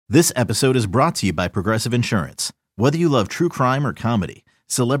This episode is brought to you by Progressive Insurance. Whether you love true crime or comedy,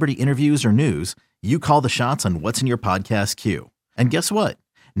 celebrity interviews or news, you call the shots on what's in your podcast queue. And guess what?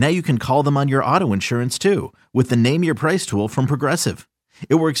 Now you can call them on your auto insurance too with the Name Your Price tool from Progressive.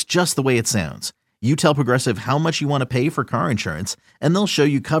 It works just the way it sounds. You tell Progressive how much you want to pay for car insurance, and they'll show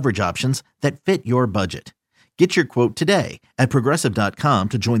you coverage options that fit your budget. Get your quote today at Progressive.com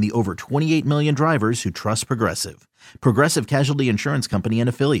to join the over 28 million drivers who trust Progressive. Progressive Casualty Insurance Company and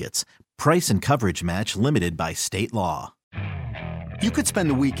Affiliates. Price and coverage match limited by state law. You could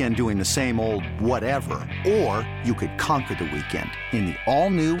spend the weekend doing the same old whatever, or you could conquer the weekend in the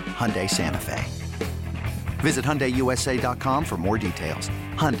all-new Hyundai Santa Fe. Visit HyundaiUSA.com for more details.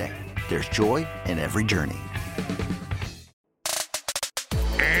 Hyundai, there's joy in every journey.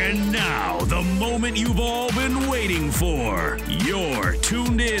 And now, the moment you've all been waiting for. You're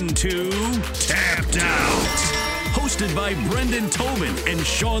tuned in to Tapped Out. Hosted by Brendan Tobin and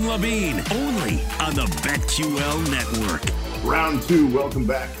Sean Levine. Only on the BetQL Network. Round two, welcome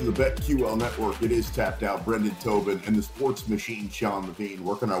back to the BetQL Network. It is Tapped Out, Brendan Tobin and the sports machine, Sean Levine,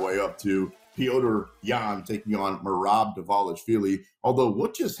 working our way up to Piotr Jan taking on Merab Dvalishvili. Although,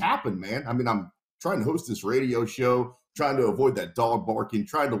 what just happened, man? I mean, I'm trying to host this radio show, trying to avoid that dog barking,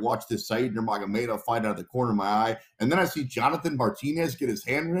 trying to watch this Said Nurmagomedov fight out of the corner of my eye, and then I see Jonathan Martinez get his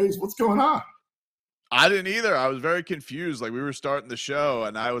hand raised. What's going on? I didn't either. I was very confused. Like, we were starting the show,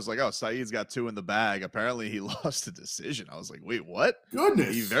 and I was like, oh, Saeed's got two in the bag. Apparently, he lost a decision. I was like, wait, what?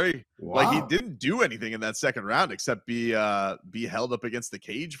 Goodness. He didn't do anything in that second round except be held up against the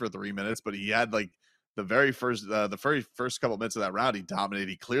cage for 3 minutes, but he had, like, the very first couple minutes of that round, he dominated.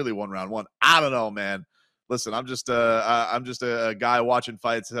 He clearly won round one. I don't know, man. Listen, I'm just a guy watching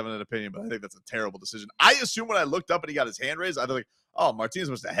fights, having an opinion, but I think that's a terrible decision. I assume when I looked up and he got his hand raised, I was like, oh, Martinez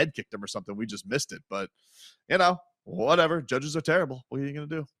must have head kicked him or something. We just missed it. But, whatever. Judges are terrible. What are you going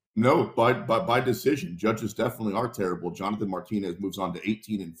to do? No, by decision. Judges definitely are terrible. Jonathan Martinez moves on to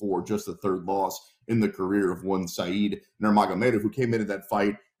 18-4, just the third loss in the career of one Said Nurmagomedov, who came into that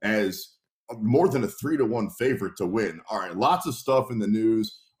fight as more than a 3-1 favorite to win. All right, lots of stuff in the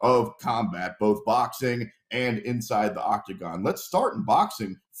news of combat, both boxing and inside the octagon. Let's start in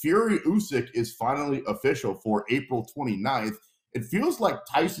boxing. Fury Usyk is finally official for April 29th. It feels like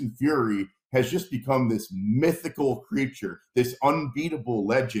Tyson Fury has just become this mythical creature, this unbeatable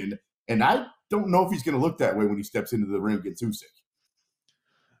legend, and I don't know if he's going to look that way when he steps into the ring against Usyk.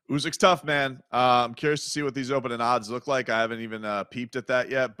 Usyk's tough, man. I'm curious to see what these opening odds look like. I haven't even peeped at that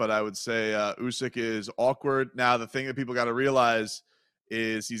yet, but I would say Usyk is awkward. Now, the thing that people got to realize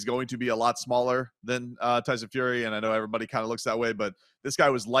is he's going to be a lot smaller than Tyson Fury, and I know everybody kind of looks that way, but this guy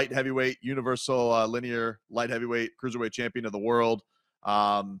was light heavyweight, universal linear light heavyweight, cruiserweight champion of the world.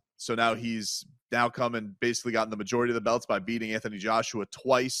 So now he's come and basically gotten the majority of the belts by beating Anthony Joshua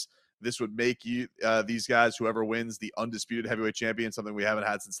twice. This would make these guys, whoever wins, the undisputed heavyweight champion, something we haven't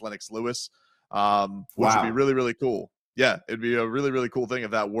had since Lennox Lewis, which would be really, really cool. Yeah, it'd be a really, really cool thing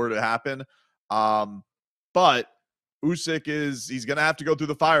if that were to happen. But Usyk he's going to have to go through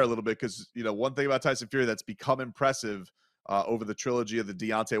the fire a little bit because, one thing about Tyson Fury that's become impressive over the trilogy of the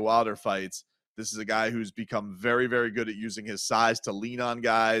Deontay Wilder fights, this is a guy who's become very, very good at using his size to lean on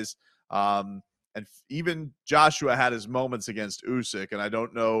guys. And even Joshua had his moments against Usyk, and I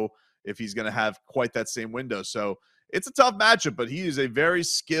don't know if he's going to have quite that same window. So it's a tough matchup, but he is a very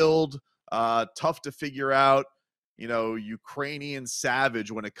skilled, tough to figure out, Ukrainian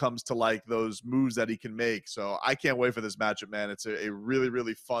savage when it comes to like those moves that he can make. So I can't wait for this matchup, man. It's a really,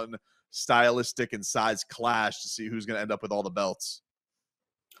 really fun stylistic and size clash to see who's going to end up with all the belts.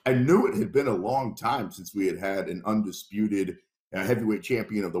 I knew it had been a long time since we had an undisputed heavyweight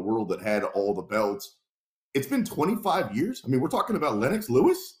champion of the world that had all the belts. It's been 25 years. I mean, we're talking about Lennox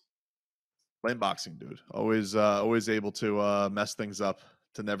Lewis. Lane boxing, dude. Always able to mess things up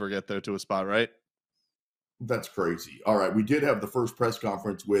to never get there to a spot, right? That's crazy. All right, we did have the first press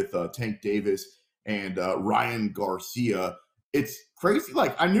conference with Tank Davis and Ryan Garcia. It's crazy.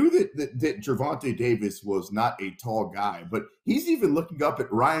 Like, I knew that Gervonta Davis was not a tall guy, but he's even looking up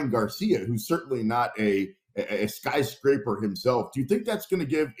at Ryan Garcia, who's certainly not a skyscraper himself. Do you think that's going to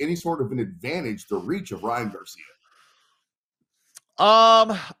give any sort of an advantage the reach of Ryan Garcia?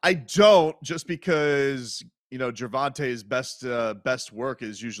 I don't, just because Gervonta's best work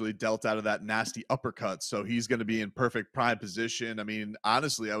is usually dealt out of that nasty uppercut. So he's going to be in perfect prime position. I mean,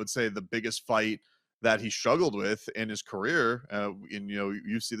 honestly, I would say the biggest fight that he struggled with in his career,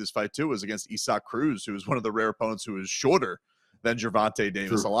 you see this fight too, was against Isaac Cruz, who was one of the rare opponents who was shorter than Gervonta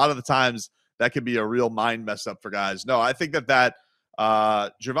Davis. True. A lot of the times that could be a real mind mess up for guys. No, I think that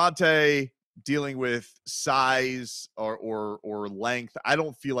Gervonta dealing with size or length, I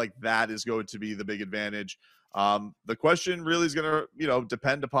don't feel like that is going to be the big advantage. The question really is going to,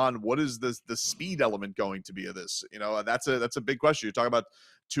 depend upon what is the speed element going to be of this. That's a big question. You're talking about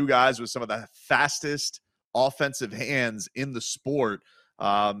two guys with some of the fastest offensive hands in the sport.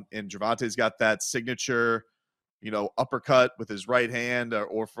 And Gervonta's got that signature, uppercut with his right hand,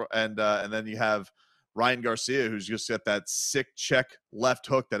 and then you have Ryan Garcia, who's just got that sick check left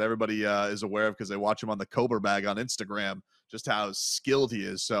hook that everybody is aware of because they watch him on the Cobra Bag on Instagram, just how skilled he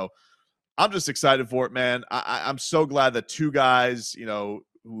is. So I'm just excited for it, man. I'm so glad that two guys,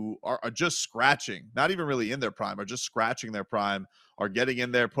 who are just scratching, not even really in their prime, are just scratching their prime, are getting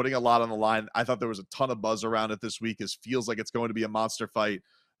in there, putting a lot on the line. I thought there was a ton of buzz around it this week. It feels like it's going to be a monster fight.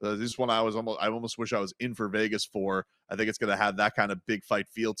 This one I almost wish I was in for Vegas for. I think it's going to have that kind of big fight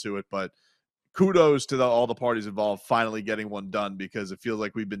feel to it, but kudos to all the parties involved finally getting one done, because it feels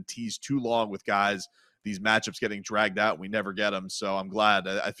like we've been teased too long with guys, these matchups getting dragged out, and we never get them. So I'm glad.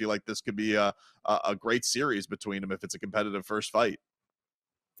 I feel like this could be a great series between them if it's a competitive first fight.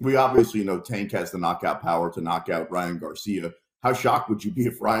 We obviously know Tank has the knockout power to knock out Ryan Garcia. How shocked would you be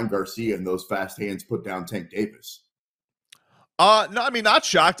if Ryan Garcia and those fast hands put down Tank Davis? No, I mean, not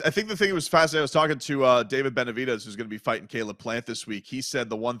shocked. I think the thing that was fascinating, I was talking to David Benavidez, who's going to be fighting Caleb Plant this week. He said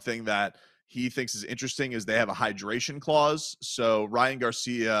the one thing that he thinks is interesting is they have a hydration clause. So Ryan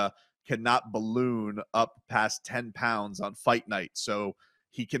Garcia cannot balloon up past 10 pounds on fight night. So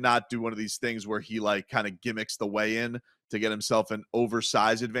he cannot do one of these things where he kind of gimmicks the weigh-in to get himself an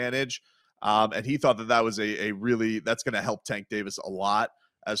oversized advantage. And he thought that was a really, that's going to help Tank Davis a lot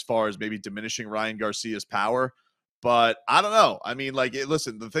as far as maybe diminishing Ryan Garcia's power. But I don't know. I mean,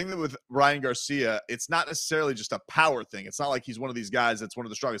 listen, the thing that with Ryan Garcia, it's not necessarily just a power thing. It's not like he's one of these guys that's one of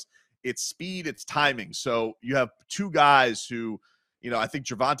the strongest. It's speed, it's timing. So you have two guys who, I think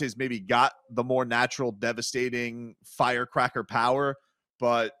Gervonta's maybe got the more natural, devastating firecracker power.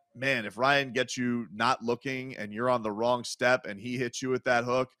 But man, if Ryan gets you not looking and you're on the wrong step and he hits you with that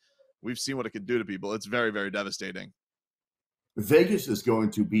hook, we've seen what it can do to people. It's very, very devastating. Vegas is going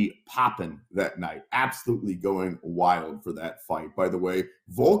to be popping that night, absolutely going wild for that fight. By the way,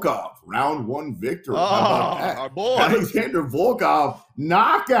 Volkov, round one victory. How about that? Our boy. Alexander Volkov,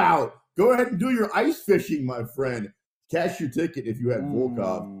 knockout. Go ahead and do your ice fishing, my friend. Cash your ticket if you had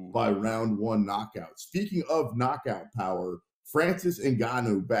Volkov by round one knockout. Speaking of knockout power, Francis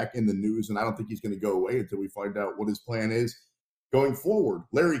Ngannou back in the news, and I don't think he's going to go away until we find out what his plan is going forward.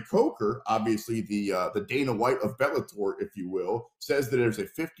 Larry Coker, obviously the Dana White of Bellator, if you will, says that there's a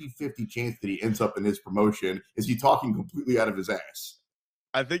 50-50 chance that he ends up in his promotion. Is he talking completely out of his ass?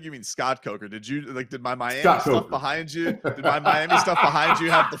 I think you mean Scott Coker. Did my Miami stuff behind you? Did my Miami stuff behind you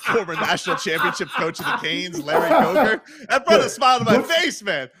have the former national championship coach of the Canes, Larry Coker? That brought a smile to my face,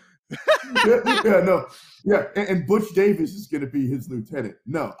 man. And Butch Davis is going to be his lieutenant.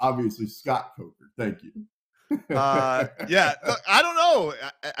 No, obviously Scott Coker. Thank you. Look, I don't know.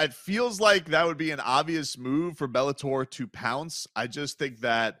 It feels like that would be an obvious move for Bellator to pounce. I just think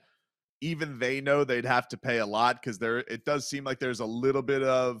that even they know they'd have to pay a lot, because it does seem like there's a little bit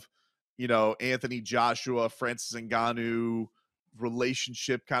of, Anthony Joshua, Francis Ngannou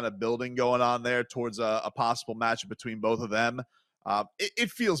relationship kind of building going on there towards a possible match between both of them.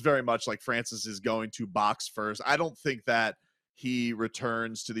 It feels very much like Francis is going to box first. I don't think that he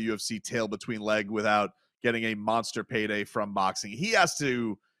returns to the UFC tail between leg without getting a monster payday from boxing. He has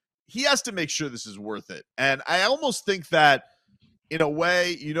to make sure this is worth it. And I almost think that in a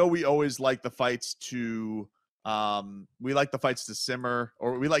way, we always like the fights to simmer,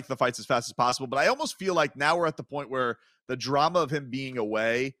 or we like the fights as fast as possible. But I almost feel like now we're at the point where the drama of him being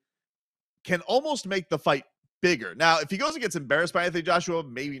away can almost make the fight bigger. Now, if he goes and gets embarrassed by Anthony Joshua,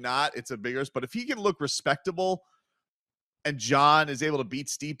 maybe not. It's a bigger, but if he can look respectable and John is able to beat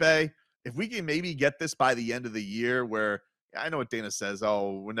Stipe, if we can maybe get this by the end of the year, where I know what Dana says,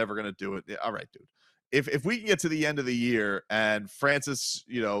 oh, we're never going to do it. Yeah, all right, dude. If we can get to the end of the year and Francis,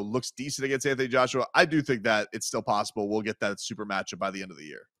 looks decent against Anthony Joshua, I do think that it's still possible we'll get that super matchup by the end of the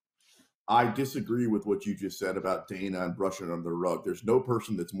year. I disagree with what you just said about Dana and brushing it under the rug. There's no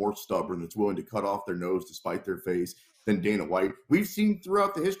person that's more stubborn, that's willing to cut off their nose to spite their face than Dana White. We've seen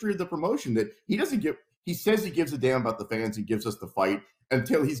throughout the history of the promotion that he says he gives a damn about the fans and gives us the fight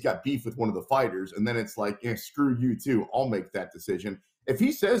until he's got beef with one of the fighters. And then it's like, screw you too. I'll make that decision. If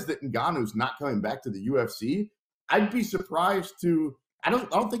he says that Ngannou's not coming back to the UFC, I'd be surprised to. I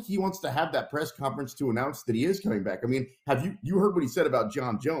don't think he wants to have that press conference to announce that he is coming back. I mean, have you heard what he said about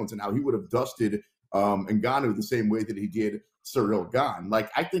John Jones and how he would have dusted Ngannou the same way that he did Cyril Gane? Like,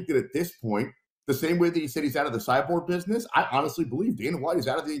 I think that at this point, the same way that he said he's out of the cyborg business, I honestly believe Dana White is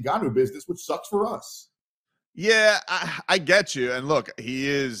out of the Ngannou business, which sucks for us. Yeah, I get you. And look, he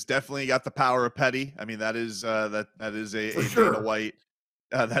is definitely got the power of petty. I mean, that is that is a Sure. Dana White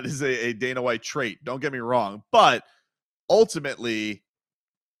that is a Dana White trait. Don't get me wrong, but ultimately,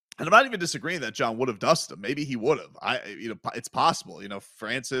 and I'm not even disagreeing that John would have dusted him. Maybe he would have. It's possible.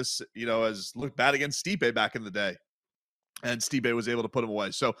 Francis, has looked bad against Stipe back in the day, and Stipe was able to put him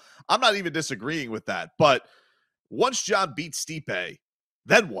away. So I'm not even disagreeing with that. But once John beats Stipe,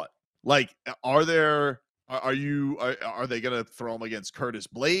 then what? Like, are they going to throw him against Curtis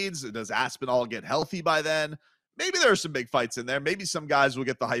Blades? Does Aspinall get healthy by then? Maybe there are some big fights in there. Maybe some guys will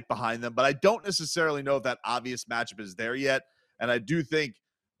get the hype behind them, but I don't necessarily know if that obvious matchup is there yet. And I do think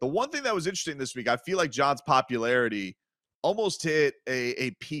the one thing that was interesting this week, I feel like John's popularity almost hit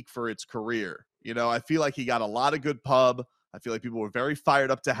a peak for its career. I feel like he got a lot of good pub. I feel like people were very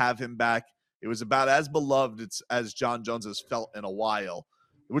fired up to have him back. It was about as beloved as John Jones has felt in a while,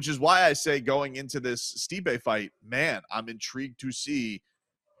 which is why I say going into this Stipe fight, man, I'm intrigued to see,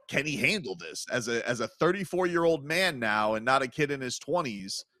 can he handle this as a 34-year-old man now and not a kid in his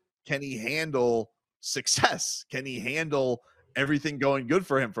 20s? Can he handle success? Can he handle everything going good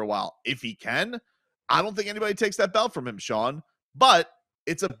for him for a while? If he can, I don't think anybody takes that belt from him, Sean. But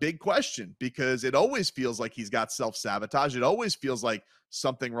it's a big question because it always feels like he's got self-sabotage. It always feels like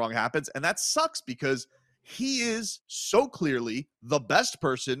something wrong happens. And that sucks because he is so clearly the best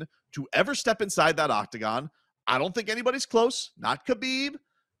person to ever step inside that octagon. I don't think anybody's close. Not Khabib,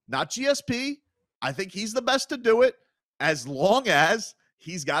 not GSP. I think he's the best to do it as long as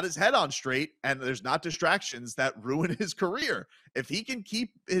he's got his head on straight and there's not distractions that ruin his career. If he can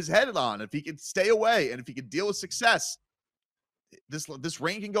keep his head on, if he can stay away, and if he can deal with success, this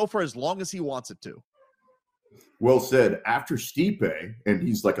reign can go for as long as he wants it to. Well said. After Stipe, and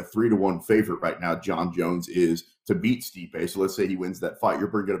he's like a 3-1 favorite right now, John Jones is to beat Stipe. So let's say he wins that fight. You're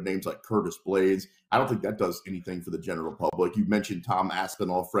bringing up names like Curtis Blades. I don't think that does anything for the general public. You mentioned Tom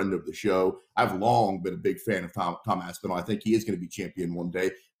Aspinall, friend of the show. I've long been a big fan of Tom Aspinall. I think he is going to be champion one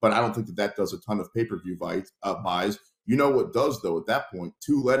day, but I don't think that does a ton of pay-per-view buys. You know what does, though, at that point?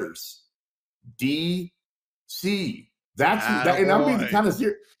 2 letters. DC. And I'm being kind of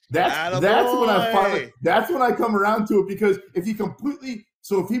serious. That's when I come around to it, because if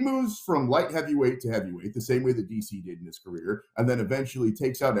he moves from light heavyweight to heavyweight, the same way that DC did in his career, and then eventually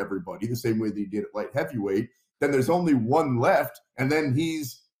takes out everybody the same way that he did at light heavyweight, then there's only one left, and then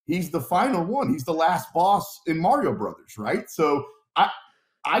he's the final one. He's the last boss in Mario Brothers, right? So I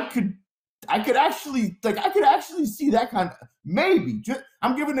could actually see that kind of, maybe,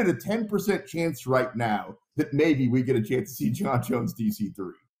 I'm giving it a 10% chance right now that maybe we get a chance to see John Jones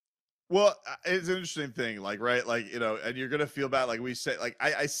DC3. Well, it's an interesting thing, right? And you're going to feel bad. Like we say,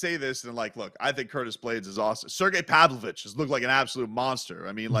 I say this and look, I think Curtis Blades is awesome. Sergey Pavlovich has looked like an absolute monster.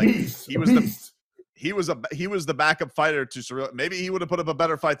 I mean, he was the backup fighter to Ciryl. Maybe he would have put up a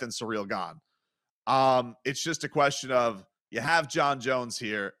better fight than Ciryl Gane. It's just a question of, you have John Jones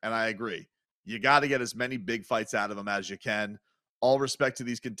here, and I agree. You got to get as many big fights out of him as you can. All respect to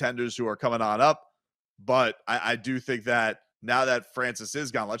these contenders who are coming on up. But I do think that now that Francis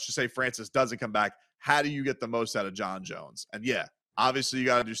is gone, let's just say Francis doesn't come back, how do you get the most out of John Jones? And yeah, obviously you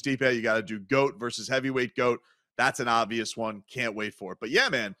got to do Stipe, you got to do GOAT versus heavyweight GOAT. That's an obvious one. Can't wait for it. But yeah,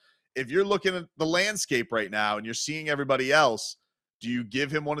 man, if you're looking at the landscape right now and you're seeing everybody else, do you give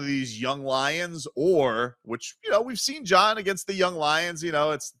him one of these young lions, or, which, we've seen John against the young lions,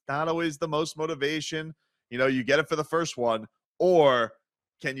 it's not always the most motivation, you get it for the first one, or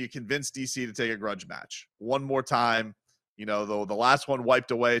can you convince DC to take a grudge match one more time? Though the last one wiped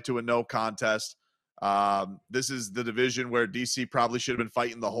away to a no contest. This is the division where DC probably should have been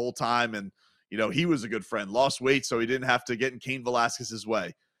fighting the whole time. And, he was a good friend, lost weight, so he didn't have to get in Cain Velasquez's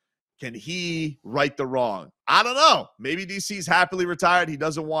way. Can he right the wrong? I don't know. Maybe DC's happily retired. He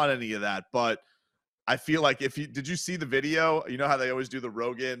doesn't want any of that. But I feel like did you see the video? You know how they always do the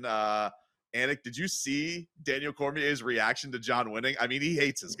Rogan anecdote? Did you see Daniel Cormier's reaction to John winning? I mean, he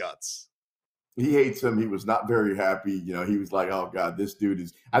hates his guts. He hates him. He was not very happy. He was like, oh, God, this dude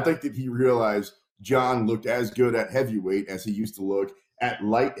is – I think that he realized John looked as good at heavyweight as he used to look at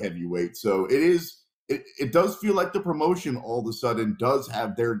light heavyweight. So it does feel like the promotion all of a sudden does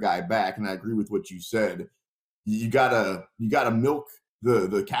have their guy back, and I agree with what you said. You gotta milk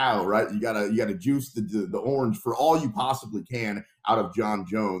the cow, right? You gotta juice the orange for all you possibly can out of John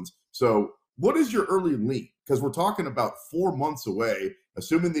Jones. So what is your early lean? Because we're talking about 4 months away,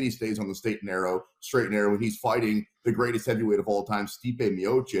 assuming that he stays on the straight and narrow, when he's fighting the greatest heavyweight of all time, Stipe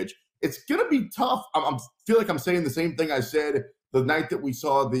Miocic. It's going to be tough. I feel like I'm saying the same thing I said the night that we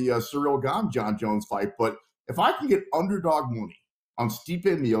saw the Cyril Gane John Jones fight. But if I can get underdog money on Stipe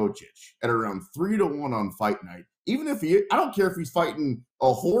Miocic at around 3-1 on fight night, even if I don't care if he's fighting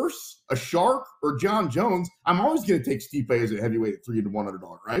a horse, a shark, or John Jones, I'm always going to take Stipe as a heavyweight at 3-1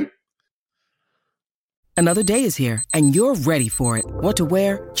 underdog, right? Another day is here, and you're ready for it. What to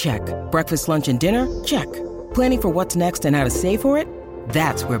wear? Check. Breakfast, lunch, and dinner? Check. Planning for what's next and how to save for it?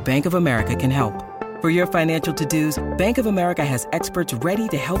 That's where Bank of America can help. For your financial to-dos, Bank of America has experts ready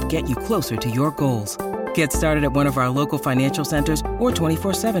to help get you closer to your goals. Get started at one of our local financial centers or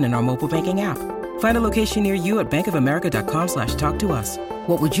 24/7 in our mobile banking app. Find a location near you at bankofamerica.com/talktous.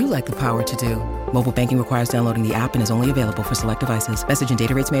 What would you like the power to do? Mobile banking requires downloading the app and is only available for select devices. Message and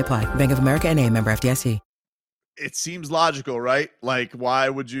data rates may apply. Bank of America NA, member FDIC. It seems logical, right? Like, why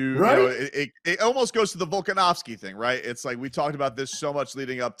would you, right? You know, it almost goes to the Volkanovski thing, right? It's like we talked about this so much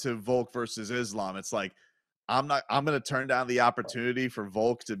leading up to Volk versus Islam. It's like, I'm going to turn down the opportunity for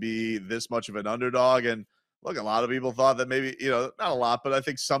Volk to be this much of an underdog. And look, a lot of people thought that maybe, you know, not a lot, but I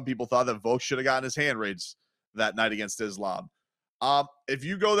think some people thought that Volk should have gotten his hand raised that night against Islam. If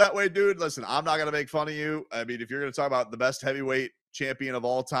you go that way, dude, listen, I'm not going to make fun of you. I mean, if you're going to talk about the best heavyweight champion of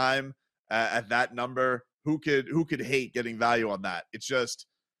all time at that number, who could hate getting value on that? It's just,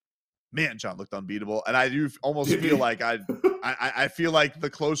 man, John looked unbeatable. And I do almost feel like I feel like the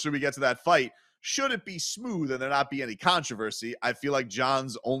closer we get to that fight, should it be smooth and there not be any controversy, I feel like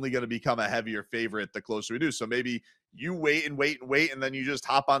John's only going to become a heavier favorite the closer we do. So maybe you wait, and then you just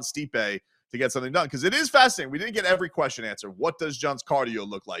hop on Stipe to get something done. Because it is fascinating. We didn't get every question answered. What does John's cardio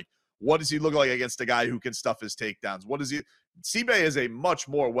look like? What does he look like against a guy who can stuff his takedowns? Stipe is a much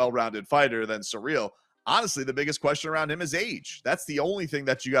more well-rounded fighter than Cyril. Honestly, the biggest question around him is age. That's the only thing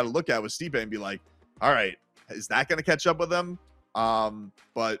that you got to look at with Stipe and be like, all right, is that going to catch up with him?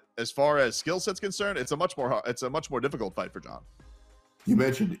 But as far as skill set's concerned, it's a much more difficult fight for John. You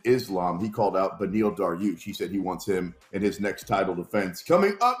mentioned Islam. He called out Beneil Dariush. He said he wants him in his next title defense.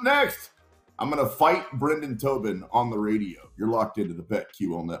 Coming up next, I'm going to fight Brendan Tobin on the radio. You're locked into the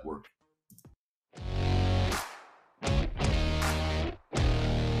BetQL Network.